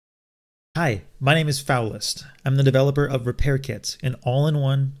Hi, my name is Foulest. I'm the developer of RepairKit, an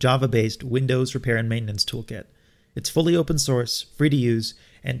all-in-one Java-based Windows repair and maintenance toolkit. It's fully open source, free to use,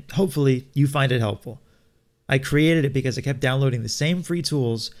 and hopefully you find it helpful. I created it because I kept downloading the same free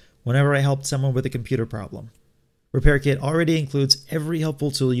tools whenever I helped someone with a computer problem. RepairKit already includes every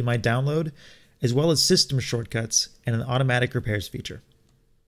helpful tool you might download, as well as system shortcuts and an automatic repairs feature.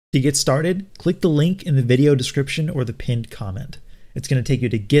 To get started, click the link in the video description or the pinned comment. It's going to take you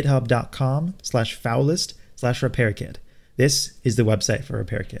to github.com/foulest/RepairKit. This is the website for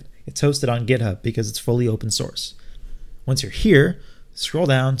RepairKit. It's hosted on GitHub because it's fully open source. Once you're here, scroll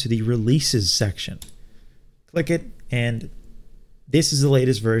down to the releases section. Click it, and this is the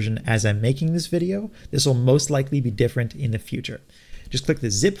latest version as I'm making this video. This will most likely be different in the future. Just click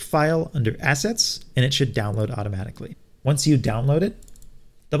the zip file under assets, and it should download automatically. Once you download it,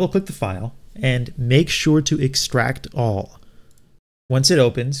 double-click the file, and make sure to extract all. Once it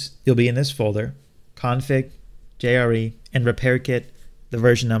opens, you'll be in this folder, config, JRE, and RepairKit, the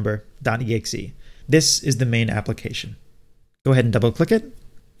version number, .exe. This is the main application. Go ahead and double click it.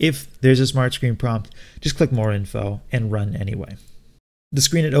 If there's a smart screen prompt, just click more info and run anyway. The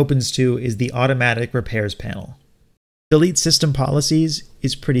screen it opens to is the automatic repairs panel. Delete system policies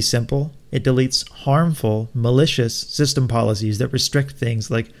is pretty simple. It deletes harmful, malicious system policies that restrict things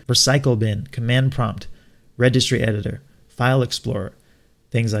like recycle bin, command prompt, registry editor, file explorer,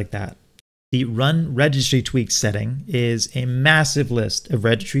 things like that. The Run Registry Tweaks setting is a massive list of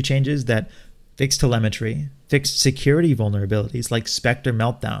registry changes that fix telemetry, fix security vulnerabilities like Spectre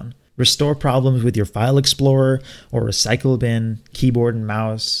Meltdown, restore problems with your file explorer or recycle bin, keyboard and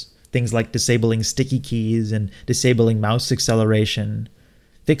mouse, things like disabling sticky keys and disabling mouse acceleration,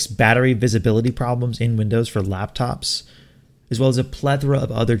 fix battery visibility problems in Windows for laptops, as well as a plethora of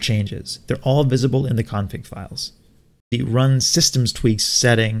other changes. They're all visible in the config files. The Run Systems Tweaks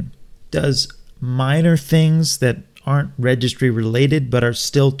setting does minor things that aren't registry related but are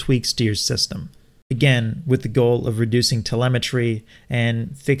still tweaks to your system. Again, with the goal of reducing telemetry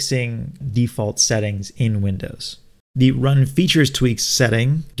and fixing default settings in Windows. The Run Features Tweaks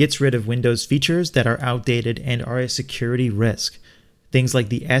setting gets rid of Windows features that are outdated and are a security risk. Things like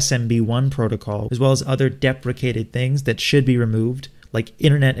the SMB1 protocol, as well as other deprecated things that should be removed, like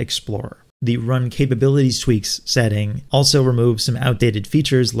Internet Explorer. The Run Capabilities Tweaks setting also removes some outdated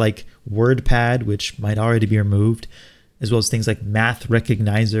features like WordPad, which might already be removed, as well as things like Math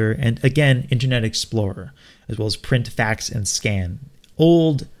Recognizer and, again, Internet Explorer, as well as Print, Fax, and Scan.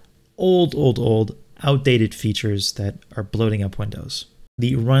 Old, outdated features that are bloating up Windows.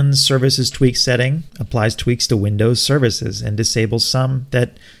 The Run Services Tweaks setting applies tweaks to Windows services and disables some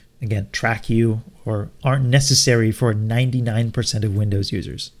that, again, track you or aren't necessary for 99% of Windows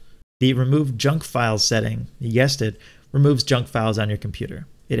users. The Remove Junk Files setting, you guessed it, removes junk files on your computer.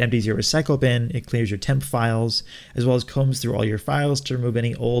 It empties your recycle bin, it clears your temp files, as well as combs through all your files to remove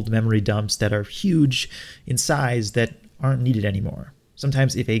any old memory dumps that are huge in size that aren't needed anymore.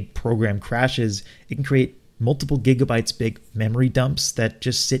 Sometimes if a program crashes, it can create multiple gigabytes big memory dumps that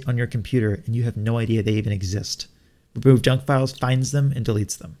just sit on your computer and you have no idea they even exist. Remove Junk Files finds them and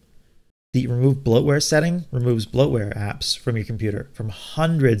deletes them. The Remove Bloatware setting removes bloatware apps from your computer from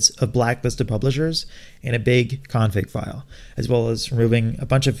hundreds of blacklisted publishers in a big config file, as well as removing a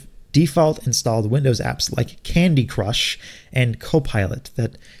bunch of default installed Windows apps like Candy Crush and Copilot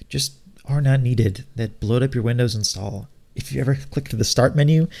that just are not needed, that bloat up your Windows install. If you ever clicked the Start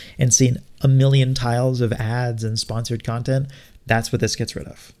menu and seen a million tiles of ads and sponsored content, that's what this gets rid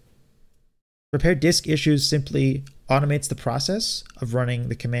of. Repair Disk Issues simply automates the process of running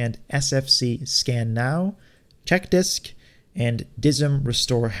the command sfc scan now, check disk, and dism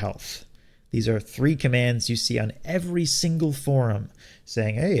restore health. These are 3 commands you see on every single forum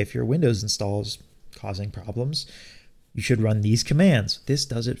saying, hey, if your Windows install is causing problems, you should run these commands. This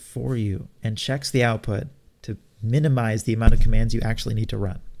does it for you and checks the output to minimize the amount of commands you actually need to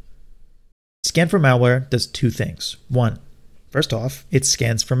run. Scan for malware does 2 things. 1, first off, it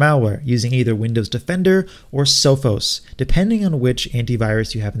scans for malware using either Windows Defender or Sophos, depending on which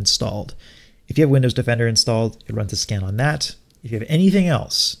antivirus you have installed. If you have Windows Defender installed, it runs a scan on that. If you have anything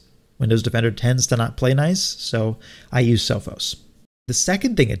else, Windows Defender tends to not play nice, so I use Sophos. The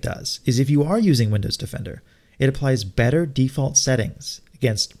second thing it does is if you are using Windows Defender, it applies better default settings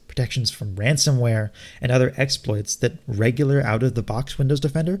against protections from ransomware and other exploits that regular out-of-the-box Windows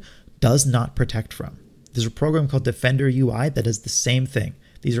Defender does not protect from. There's a program called Defender UI that does the same thing.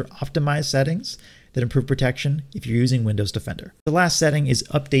 These are optimized settings that improve protection if you're using Windows Defender. The last setting is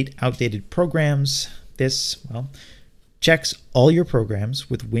Update Outdated Programs. This, checks all your programs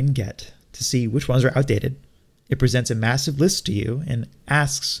with winget to see which ones are outdated. It presents a massive list to you and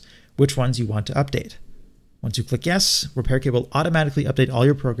asks which ones you want to update. Once you click yes, RepairKit will automatically update all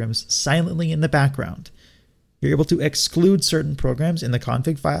your programs silently in the background. You're able to exclude certain programs in the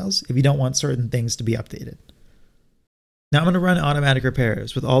config files if you don't want certain things to be updated. Now I'm going to run automatic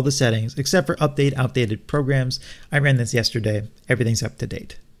repairs with all the settings except for update outdated programs. I ran this yesterday. Everything's up to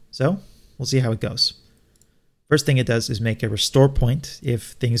date. So we'll see how it goes. First thing it does is make a restore point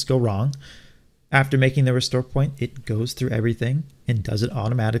if things go wrong. After making the restore point, it goes through everything and does it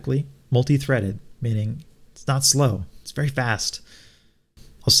automatically, multi-threaded, meaning it's not slow. It's very fast.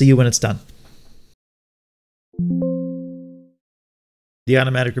 I'll see you when it's done. The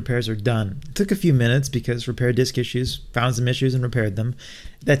automatic repairs are done. It took a few minutes because repair disk issues found some issues and repaired them.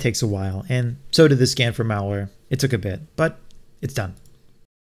 That takes a while, and so did the scan for malware. It took a bit, but it's done.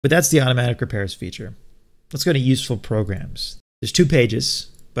 But that's the automatic repairs feature. Let's go to useful programs. There's 2 pages,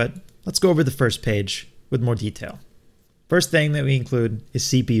 but let's go over the first page with more detail. First thing that we include is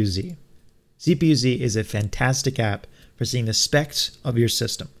CPU-Z. CPU-Z is a fantastic app for seeing the specs of your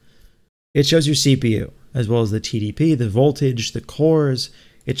system. It shows your CPU, as well as the TDP, the voltage, the cores.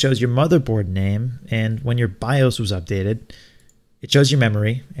 It shows your motherboard name, and when your BIOS was updated, it shows your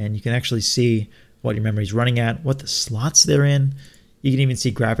memory, and you can actually see what your memory is running at, what the slots they're in. You can even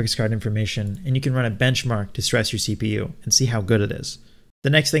see graphics card information, and you can run a benchmark to stress your CPU and see how good it is. The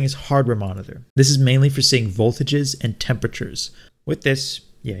next thing is hardware monitor. This is mainly for seeing voltages and temperatures. With this,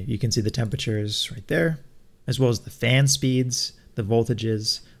 you can see the temperatures right there, as well as the fan speeds, the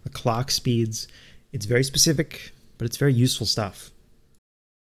voltages, the clock speeds. It's very specific, but it's very useful stuff.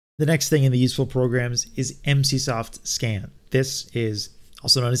 The next thing in the useful programs is MCSoft Scan. This is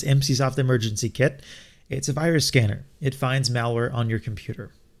also known as MCSoft Emergency Kit. It's a virus scanner. It finds malware on your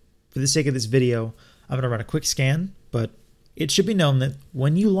computer. For the sake of this video, I'm going to run a quick scan, but it should be known that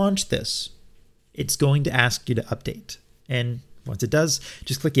when you launch this, it's going to ask you to update. And once it does,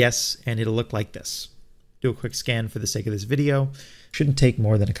 just click yes, and it'll look like this. Do a quick scan for the sake of this video. Shouldn't take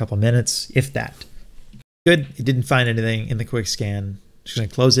more than a couple minutes, if that. Good, it didn't find anything in the quick scan. Just going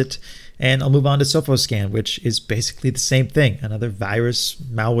to close it, and I'll move on to SophOScan, which is basically the same thing, another virus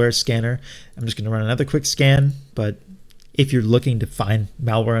malware scanner. I'm just going to run another quick scan, but if you're looking to find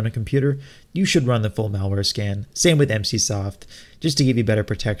malware on a computer, you should run the full malware scan. Same with MCSoft, just to give you better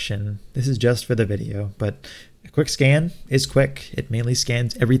protection. This is just for the video, but a quick scan is quick. It mainly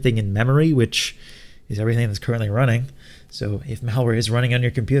scans everything in memory, which is everything that's currently running. So if malware is running on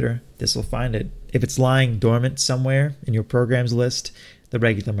your computer, this will find it. If it's lying dormant somewhere in your programs list, the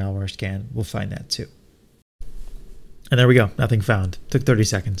regular malware scan will find that too. And there we go, nothing found. Took 30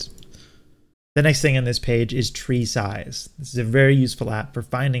 seconds. The next thing on this page is tree size. This is a very useful app for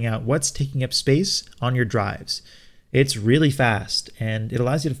finding out what's taking up space on your drives. It's really fast, and it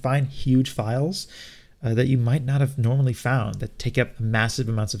allows you to find huge files that you might not have normally found that take up massive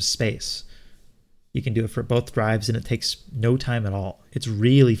amounts of space. You can do it for both drives, and it takes no time at all. It's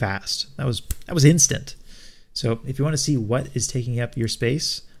really fast. That was instant. So if you want to see what is taking up your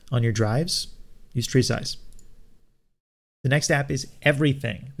space on your drives, use tree size. The next app is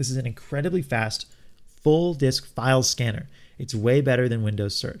Everything. This is an incredibly fast full disk file scanner. It's way better than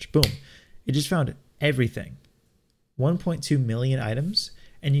Windows Search. Boom. It just found everything. 1.2 million items,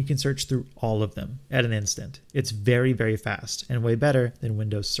 and you can search through all of them at an instant. It's very, very fast and way better than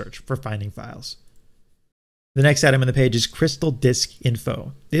Windows Search for finding files. The next item on the page is Crystal Disk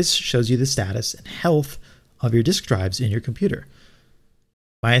Info. This shows you the status and health of your disk drives in your computer.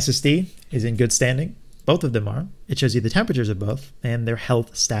 My SSD is in good standing. Both of them are. It shows you the temperatures of both and their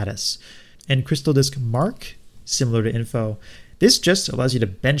health status. And Crystal Disk Mark, similar to Info, this just allows you to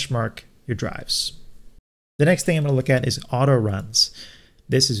benchmark your drives. The next thing I'm going to look at is auto runs.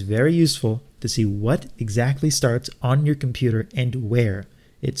 This is very useful to see what exactly starts on your computer and where.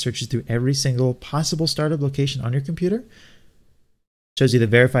 It searches through every single possible startup location on your computer, shows you the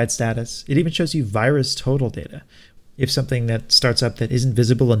verified status. It even shows you virus total data. If something that starts up that isn't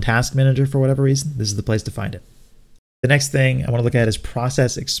visible in Task Manager for whatever reason, this is the place to find it. The next thing I want to look at is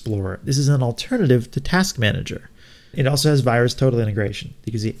Process Explorer. This is an alternative to Task Manager. It also has virus total integration.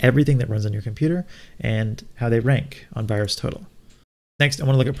 You can see everything that runs on your computer and how they rank on virus total. Next, I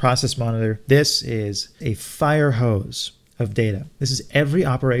want to look at Process Monitor. This is a fire hose of data. This is every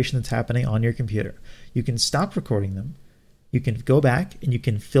operation that's happening on your computer. You can stop recording them. You can go back and you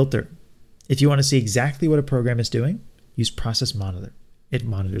can filter. If you want to see exactly what a program is doing, use Process Monitor. It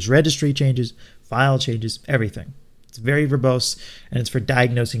monitors registry changes, file changes, everything. It's very verbose, and it's for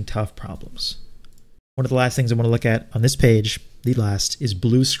diagnosing tough problems. One of the last things I want to look at on this page, the last, is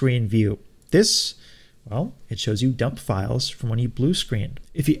Blue Screen View. This, well, it shows you dump files from when you blue screened.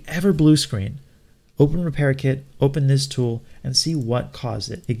 If you ever blue screen, Open RepairKit, open this tool, and see what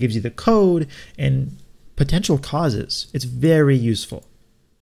caused it. It gives you the code and potential causes. It's very useful.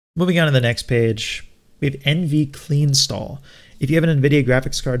 Moving on to the next page, we have NV Cleanstall. If you have an NVIDIA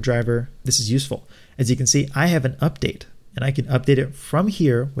graphics card driver, this is useful. As you can see, I have an update, and I can update it from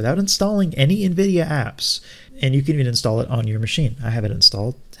here without installing any NVIDIA apps, and you can even install it on your machine. I have it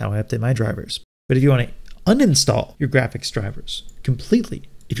installed. That's how I update my drivers. But if you want to uninstall your graphics drivers completely,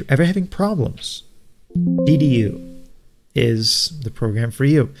 if you're ever having problems, DDU is the program for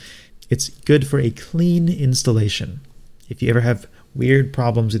you. It's good for a clean installation if you ever have weird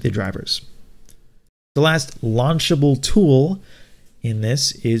problems with your drivers. The last launchable tool in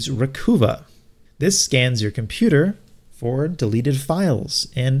this is Recuva. This scans your computer for deleted files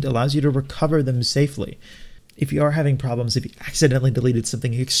and allows you to recover them safely. If you are having problems, if you accidentally deleted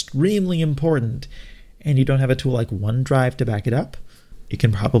something extremely important and you don't have a tool like OneDrive to back it up, you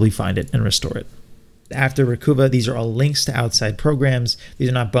can probably find it and restore it. After Recuva, these are all links to outside programs. These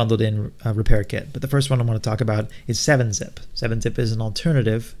are not bundled in RepairKit. But the first one I want to talk about is 7-Zip. 7-Zip is an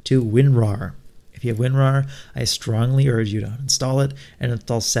alternative to WinRAR. If you have WinRAR, I strongly urge you to uninstall it and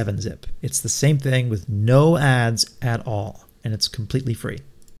install 7-Zip. It's the same thing with no ads at all, and it's completely free.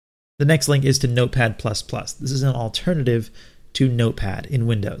 The next link is to Notepad++. This is an alternative to Notepad in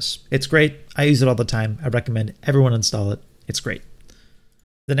Windows. It's great. I use it all the time. I recommend everyone install it. It's great.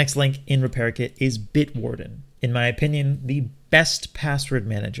 The next link in RepairKit is Bitwarden. In my opinion, the best password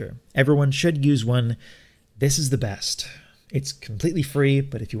manager. Everyone should use one. This is the best. It's completely free,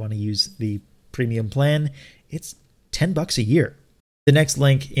 but if you want to use the premium plan, it's $10 a year. The next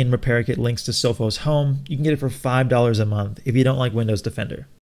link in RepairKit links to Sophos Home. You can get it for $5 a month if you don't like Windows Defender.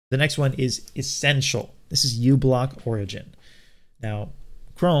 The next one is Essential. This is uBlock Origin. Now,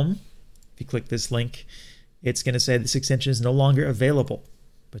 Chrome, if you click this link, it's going to say this extension is no longer available.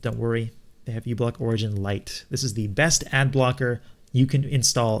 But don't worry, they have uBlock Origin Lite. This is the best ad blocker you can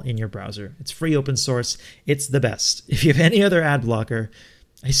install in your browser. It's free, open source. It's the best. If you have any other ad blocker,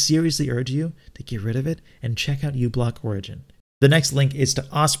 I seriously urge you to get rid of it and check out uBlock Origin. The next link is to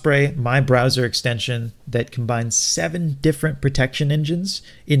Osprey, my browser extension that combines 7 different protection engines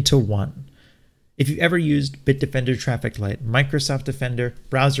into one. If you've ever used Bitdefender Traffic Light, Microsoft Defender,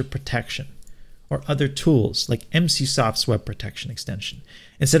 Browser Protection, or other tools like MCSoft's Web Protection extension,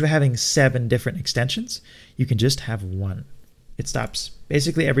 instead of having 7 different extensions, you can just have one. It stops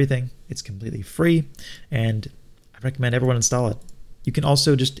basically everything. It's completely free, and I recommend everyone install it. You can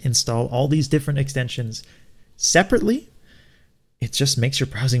also just install all these different extensions separately. It just makes your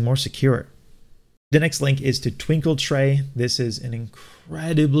browsing more secure. The next link is to TwinkleTray. This is an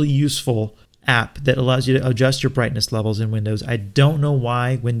incredibly useful app that allows you to adjust your brightness levels in Windows. I don't know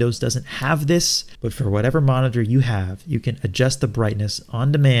why Windows doesn't have this, but for whatever monitor you have, you can adjust the brightness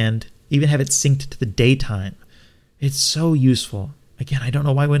on demand, even have it synced to the daytime. It's so useful. Again, I don't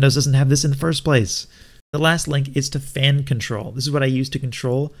know why Windows doesn't have this in the first place. The last link is to Fan Control. This is what I use to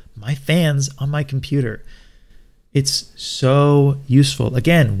control my fans on my computer. It's so useful.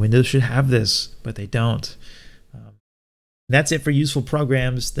 Again, Windows should have this, but they don't. That's it for useful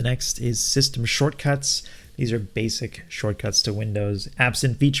programs. The next is System Shortcuts. These are basic shortcuts to Windows. Apps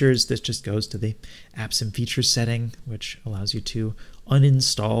and Features. This just goes to the Apps and Features setting, which allows you to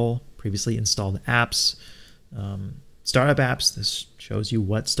uninstall previously installed apps. Startup apps. This shows you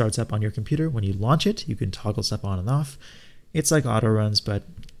what starts up on your computer when you launch it. You can toggle stuff on and off. It's like auto runs, but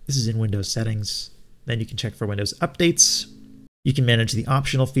this is in Windows settings. Then you can check for Windows updates. You can manage the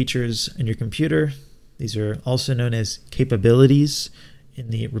optional features in your computer. These are also known as capabilities in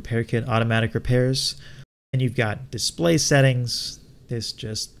the RepairKit automatic repairs. And you've got display settings. This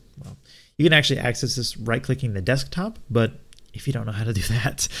just, well, you can actually access this right-clicking the desktop, but if you don't know how to do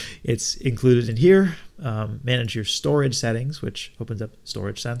that, it's included in here. Manage your storage settings, which opens up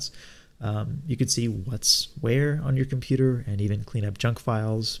Storage Sense. You can see what's where on your computer and even clean up junk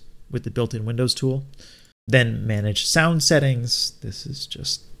files with the built-in Windows tool. Then manage sound settings. This is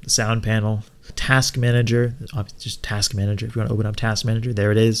just the sound panel. Task Manager, just Task Manager. If you want to open up Task Manager,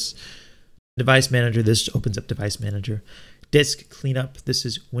 there it is. Device Manager, this opens up Device Manager. Disk Cleanup, this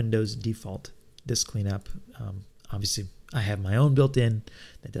is Windows default disk cleanup. Obviously, I have my own built-in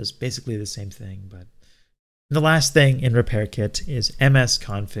that does basically the same thing. But the last thing in RepairKit is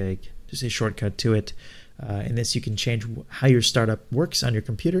msconfig, just a shortcut to it. In this, you can change how your startup works on your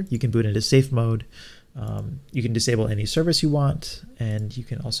computer. You can boot into safe mode. You can disable any service you want, and you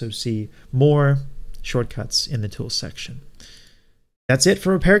can also see more shortcuts in the tools section. That's it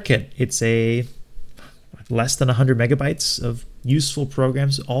for RepairKit. It's a less than 100 megabytes of useful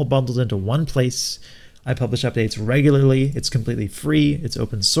programs all bundled into one place. I publish updates regularly. It's completely free. It's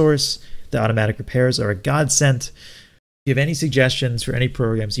open source. The automatic repairs are a godsend. If you have any suggestions for any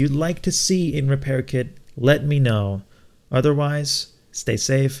programs you'd like to see in RepairKit, let me know. Otherwise, stay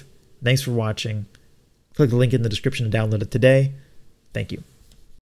safe. Thanks for watching. Click the link in the description to download it today. Thank you.